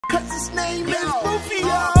His name is Boofyy,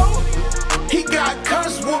 yo. He got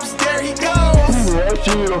curse whoops, there he goes. His name is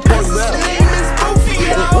Boofyy,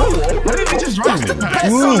 yo. What did he just drop the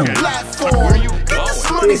best on the platform. Get this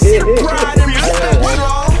money, sit pride and respect,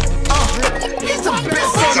 y'all. He's the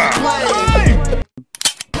best on the planet.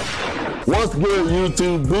 What's good,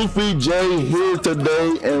 YouTube? BoofyyJ here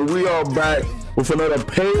today, and we are back with another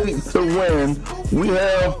pay to win. We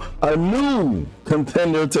have a new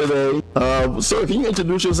contender today. Sir, can you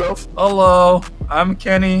introduce yourself? Hello, I'm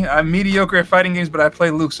Kenny. I'm mediocre at fighting games, but I play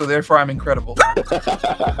Luke, so therefore I'm incredible.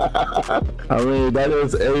 I mean, that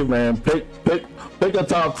is a man. Pick a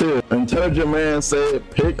top tier. Intelligent man said,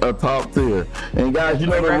 pick a top tier. And guys, you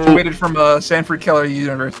know, I graduated from Sanford Keller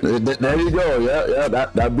University. There you go. Yeah,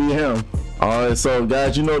 that be him. All right, so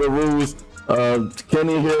guys, you know the rules.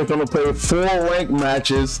 Kenny here is gonna play 4 ranked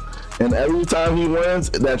matches, and every time he wins,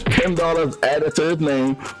 that's $10 added to his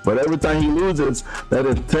name. But every time he loses, that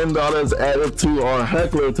is $10 added to our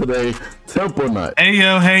heckler today, Temple Nut. Hey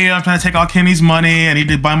yo, I'm trying to take all Kenny's money. I need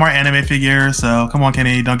to buy more anime figures. So come on,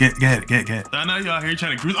 Kenny, don't get. I know y'all here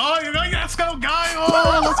trying to cruise. Oh, let's go, guy.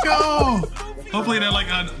 Oh, let's go. Hopefully they're like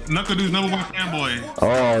Knuckle Dude's #1 fanboy.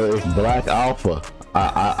 Oh, it's Black Alpha.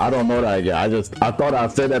 I don't know that guy. I thought I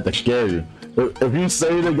said that to scare you. If you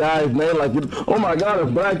say the guy's name like, oh my God,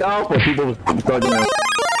 it's Black Alpha, people start getting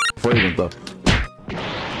afraid and stuff.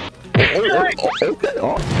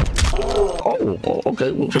 Okay.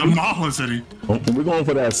 I'm Marlin City. We're going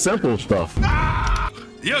for that simple stuff.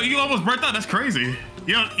 Yo, you almost burnt out. That's crazy.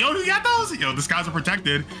 Yo, you got those? Yo, this guy's are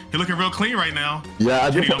protected. You're looking real clean right now. Yeah,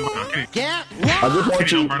 I just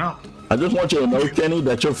want you to know, Kenny,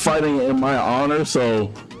 that you're fighting in my honor,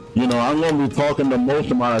 so you know I'm gonna be talking the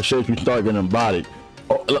most amount of shit if you start getting bodied.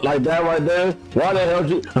 Oh, like that right there? Why the hell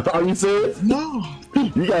are you serious? No.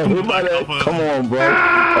 You got hit by that? Come on, bro.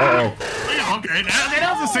 Okay,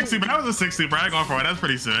 that was a 60, but that was a 60, bro. I ain't going for it. That's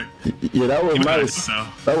pretty sick. Yeah, that was nice.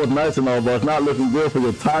 That was nice and all, but it's not looking good for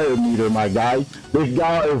your tire meter, my guy. This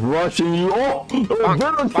guy is rushing you. Oh,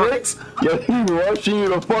 little tricks. Yeah, he's rushing you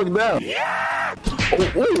the fuck down. Yeah.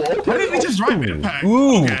 Okay. What did he just drive me in pack?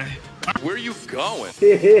 Ooh. Okay. Where are you going? What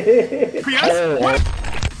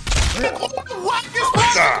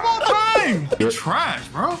is all time? You're trash,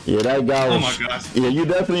 bro. Yeah, that guy was. Oh my gosh. Yeah, you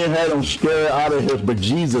definitely had him scared out of his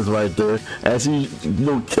bejesus right there as he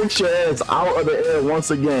kicks your ass out of the air once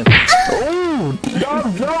again. Ooh,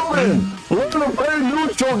 stop jumping! We're gonna play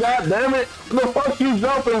neutral, goddammit! What the fuck you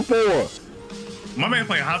jumping for? My man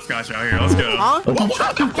playing hopscotch out here. Let's go.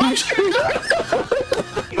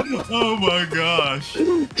 Oh my gosh.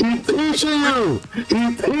 He's teaching you.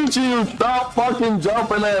 Stop fucking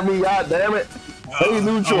jumping at me, goddammit. Hey,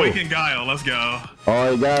 neutral. We can guile. Let's go.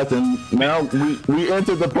 All right, guys, and now we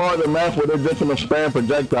entered the part of the match where they're just gonna spam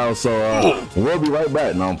projectiles. So we'll be right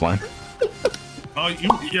back. No, I'm playing. Oh,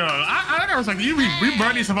 I never like you. We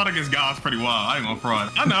burn these about against guys pretty well. I ain't gonna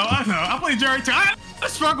front. I know. I play Jerry too. I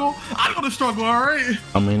struggle. I know the struggle. All right.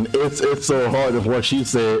 I mean, it's so hard is what she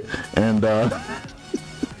said, and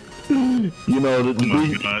you know, hey,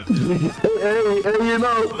 you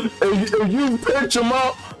know, if you pitch him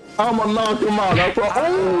up, I'ma knock him out. That's what.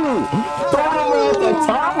 Oh, throw him off the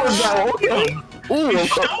top of that. Okay. Ooh, he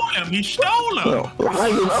stole him.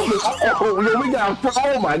 We got.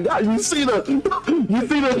 Oh my God! You see the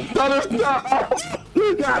stutter stuff?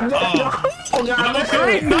 You got that. Oh God!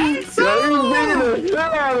 Very nice.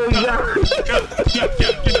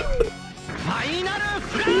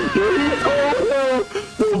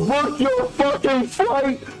 To book your fucking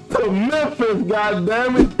flight to Memphis,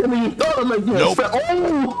 goddammit. And you thought of like this.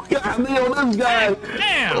 Oh, goddamn, this guy.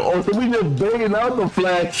 Damn. Oh, so we just banging out the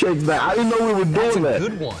flag checks now. I didn't know we were doing that.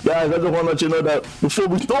 Good one. Guys, I just want to let you know that before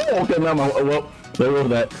we start. Okay, now well, there was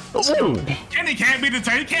that. Ooh. Kenny can't be the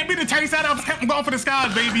taste. He can't be the taste out of him going for the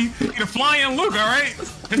skies, baby. He's the flying Luke, all right?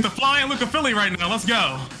 It's the flying Luke of Philly right now. Let's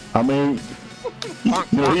go. I mean, he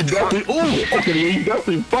definitely. Ooh, okay, he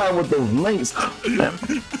definitely fine with those links.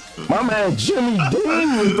 My man Jimmy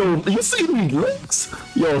Dean with those. You see these links?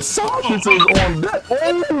 Yo, Sausage is on that.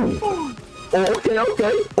 Oh, okay.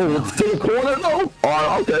 Oh, to the corner, no. All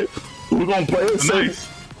right, okay. We're gonna play it safe.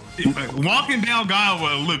 Walking down guy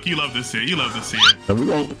with Luke, you love to see it. You love to see it. And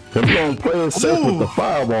we're gonna play it safe with the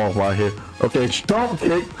fireball right here. Okay, stomp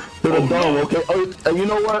kick to the dome. Okay. Oh, and you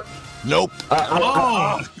know what? Nope.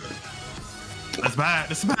 That's bad.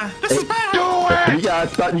 This is bad. You gotta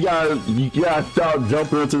start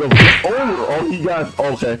jumping into the. Oh, he got.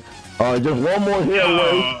 Okay. All right, just one more hit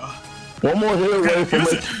away. One more hit away from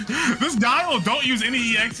it. This Dial don't use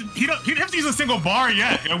any EX. He doesn't use a single bar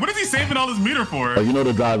yet. What is he saving all this meter for? Oh, you know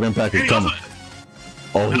the drive impact is coming.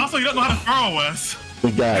 And also, he doesn't know how to throw Wes.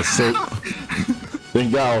 This guy's sick.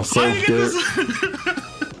 This guy was so scared.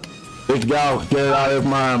 This guy was scared out of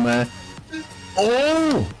his mind, man.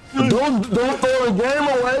 Oh! Don't throw the game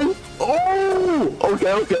away. Oh!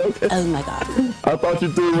 Okay. Oh my god. I thought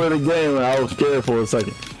you threw away the game and I was scared for a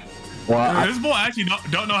second. Well, this boy actually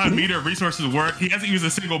don't know how meter resources work. He hasn't used a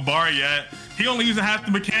single bar yet. He only uses half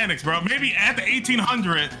the mechanics, bro. Maybe at the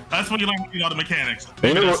 1800, that's when you learn all the mechanics.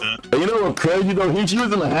 You know what crazy though? He's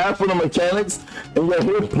using half of the mechanics, and yet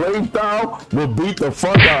his play style will beat the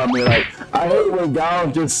fuck out of me. Like, I hate when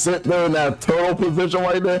guys just sit there in that turtle position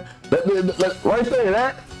right there. Right there,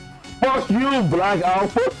 that. Fuck you, Black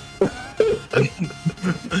Alpha.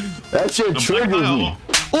 That shit triggers me.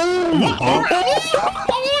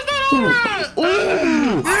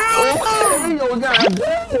 Yo,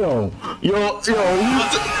 goddamn. Yo, he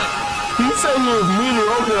said he was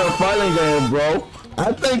mediocre at fighting game, bro.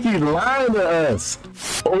 I think he's lying to us.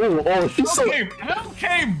 Oh, she's so...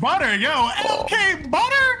 LK Butter, yo, LK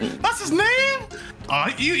Butter? That's his name?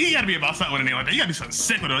 You gotta be about something with a name like that. You gotta do something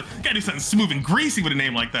sick with it. You gotta do something smooth and greasy with a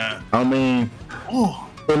name like that. I mean... Oh.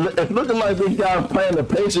 It's looking like this guy's playing the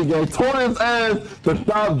patient game. Told his ass to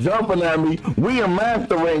stop jumping at me. We in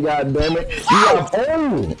mastering, goddammit.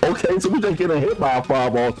 Okay, so we just getting hit by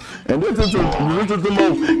fireballs. And this is the most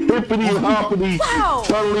hippity-hoppity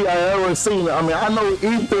Chun-Li I ever seen. I mean, I know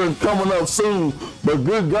Easter is coming up soon, but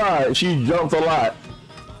good God, she jumps a lot.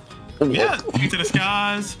 Yeah, into the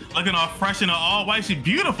skies, looking all fresh and all white. She's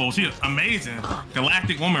beautiful. She's amazing.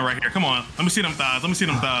 Galactic woman right here. Come on. Let me see them thighs. Let me see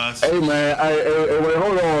them thighs. Hey, man. Hey, wait,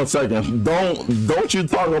 hold on a second. Don't you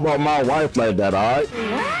talk about my wife like that, all right?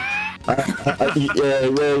 Yeah,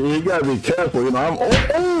 you gotta be careful. You know, I'm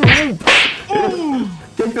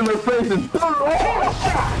kicked in the face and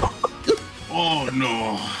oh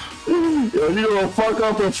no. Yo, you gonna fuck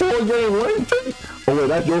up a 4-game win streak? Oh wait,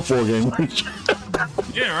 that's your 4-game win streak.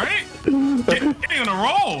 Yeah, right? Getting on a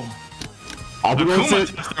roll.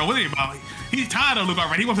 What are you about? He's tired of Luke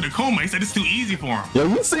already. He went to the Kuma. He said it's too easy for him. Yo,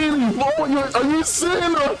 you seeing these? Are you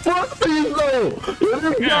seeing the front piece though? Yo,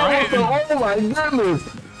 this guy oh my goodness.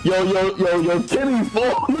 Yo, Kenny's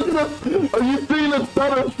fall. Look at this. Are you seeing the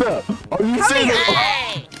stutter step? Are you seeing the...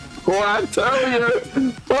 Boy, I tell you.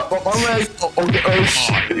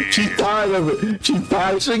 She's tired of it. She's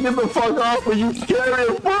tired. She get the fuck off when you carry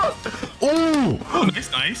a fuck. Ooh. Oh,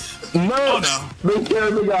 nice. No. This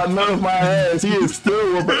character got none of my ass. He is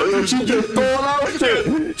still with her. She just throwing out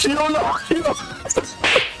shit. She don't know. She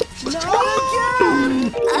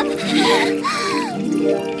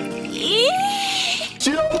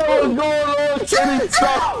don't know what's going on. Kenny,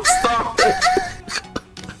 stop it.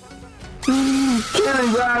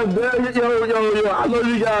 Kenny, guys, yo, I know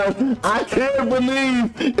you guys. I can't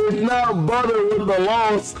believe it's not butter with the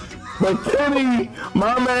loss. But Kenny,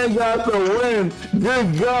 my man got the win.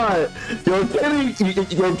 Good God. Yo, Kenny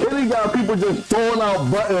got people just throwing out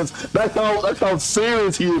buttons. That's how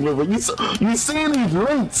serious he is with it. You seen these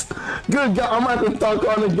links? Good God, I'm about to start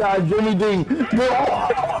calling the guy Jimmy Dean.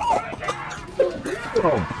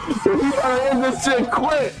 So he gotta end this shit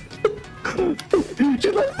quick.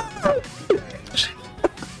 She's like,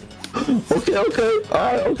 okay,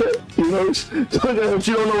 alright, okay. You know, she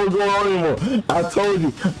don't know what's going on anymore. I told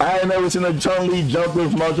you, I ain't never seen a Chun-Li jump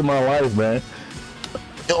this much in my life, man.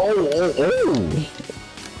 Okay.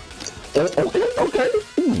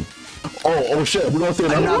 Oh shit, we're gonna see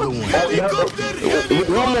another one.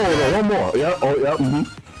 One more. Yeah,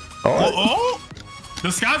 Oh,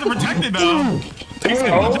 the skies are protected though. He's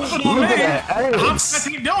gonna jump on me. I'm gonna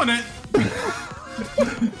keep doing it.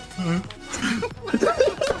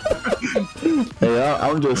 Hey,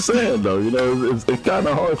 I'm just saying though, you know, it's kind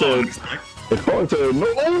of hard to, okay,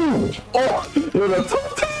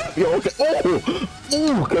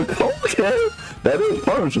 that is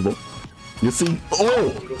punishable. You see,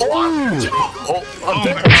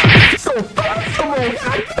 so fast, come on.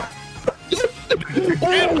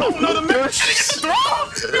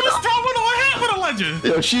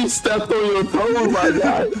 Yo, she stepped on your toes, my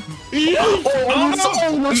guy.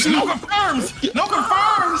 No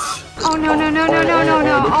confirms. Oh no.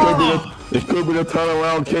 It could be the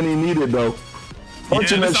turnaround Kenny needed though.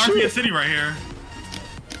 Punching that shit. City right here.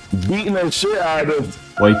 Beating that shit out of.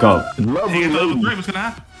 Wake up. Lovely lady. What's gonna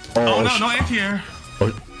happen? Oh no, no anti-air.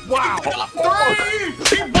 Wow. 3!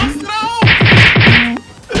 He busted out.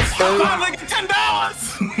 I'm like $10.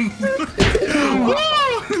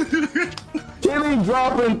 Kenny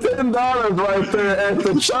dropping $10 right there,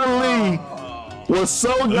 and Chun-Li was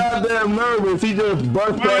so goddamn nervous he just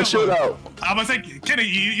burst that shit out. I'm gonna say, Kenny,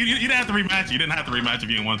 you didn't have to rematch. You didn't have to rematch if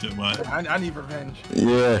you didn't want to, but I need revenge.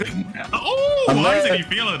 Yeah. Oh, I said you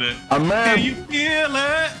feeling it. A man, can you feel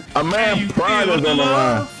it? A man pride is on the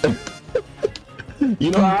line.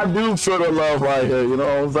 You know, I do feel the love right here, you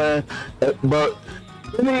know what I'm saying? But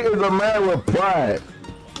Kenny is a man with pride.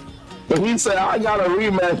 But he said, I got a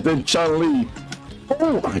rematch than Chun-Li.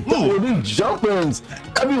 Oh my God, these jumpings.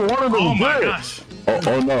 Every one of them Oh my good. gosh.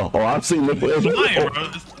 Oh no. Oh, I've seen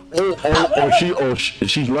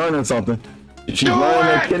she's learning something. She's learning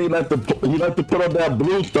that Kenny like to put up that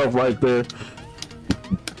blue stuff right there.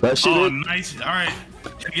 That shit is nice. All right.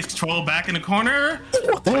 Kenny gets control back in the corner.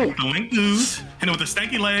 The link loose. Hit it with a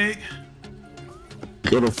stanky leg.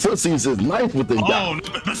 Yo, the footsies is nice with the guy. Oh, no,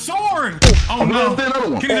 the sword! Oh no!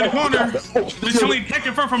 Kenny's in the corner. There's only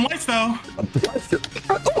taking from lights though.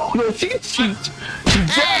 Oh no, she jabbed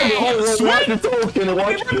it. Watch the toe, Kenny.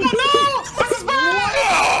 Watch it. No! This is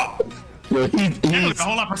bad! Yo, he a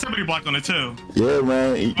whole lot of proximity block on it too. Yeah,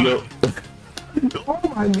 man. Yo. Oh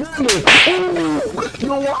my goodness!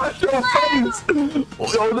 Yo, watch your face!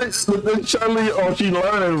 Yo, this Chun-Li, she's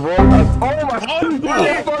learning, bro. Oh my god! What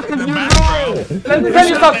the fuck is you doing? Let me tell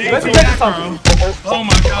you something. Let me tell you something. Oh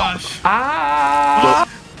my gosh!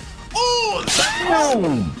 Oh!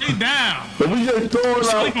 Stay down! But we just throwing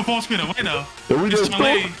Chun-Li out. from full speed away though. We just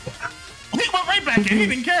Chun-Li. He went right back in. He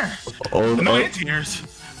didn't care. No anti-airs.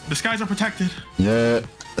 The skies are protected. Yeah.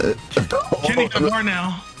 Kenny got more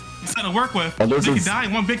now. He's something to work with. He can die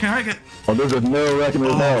in one big target. Oh, there's a nail racking it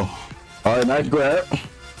now. All right, nice grab.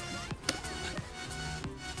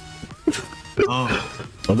 Oh,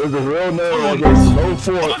 there's a real nail racking. No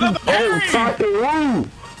force. Takeru.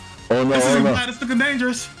 Oh no, this is bad. It's looking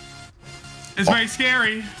dangerous. It's very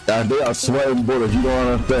scary. They are sweating bullets. You don't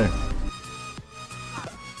understand.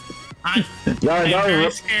 I'm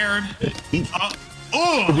very scared.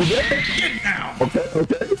 Get down.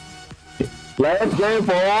 Okay. Last game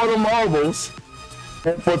for all the marbles.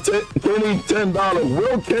 And for Kenny, $10.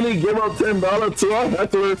 Will Kenny give up $10 to us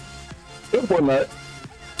after simple nut?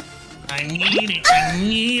 I need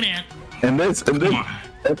it. And this. That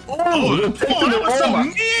was so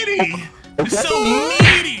meaty. It's so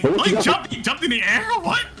meaty. He jumped in the air.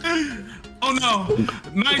 What? Oh no!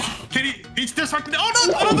 Nice, Kenny. He's disrupted. Oh no!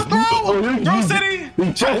 Another throw! Throw City!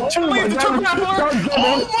 Chun-Li the triple grappler!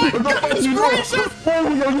 Oh my goodness gracious! Oh,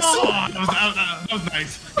 that was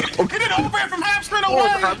nice. Get it over it from half screen away!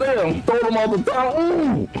 Oh goddamn! Throw them all the time.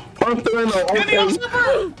 Ooh! Punch them in the Kenny on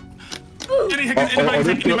super!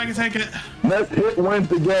 Anybody can take it. Let's hit wins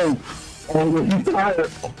the game. Oh, he's tired.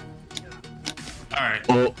 Alright.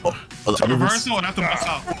 Reversal and after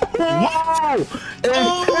myself. Wow!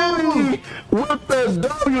 And Kenny with the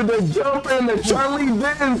W, the jump in that Chun-Li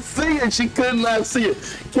didn't see it. She could not see it.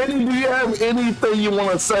 Kenny, do you have anything you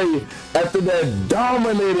want to say after that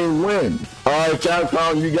dominating win? All right,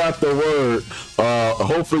 Capcom, you got the word.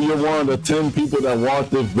 Hopefully you're one of the 10 people that watch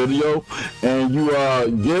this video, and you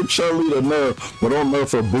give Chun-Li the nerve, but don't nerve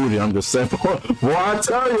for booty. I'm just saying. Well, I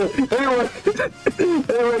tell you.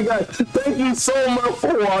 Anyway, guys, thank you so much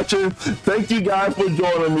for watching. Thank you guys for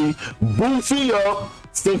joining me. Boofy up,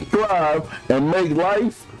 subscribe, and make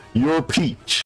life your peach.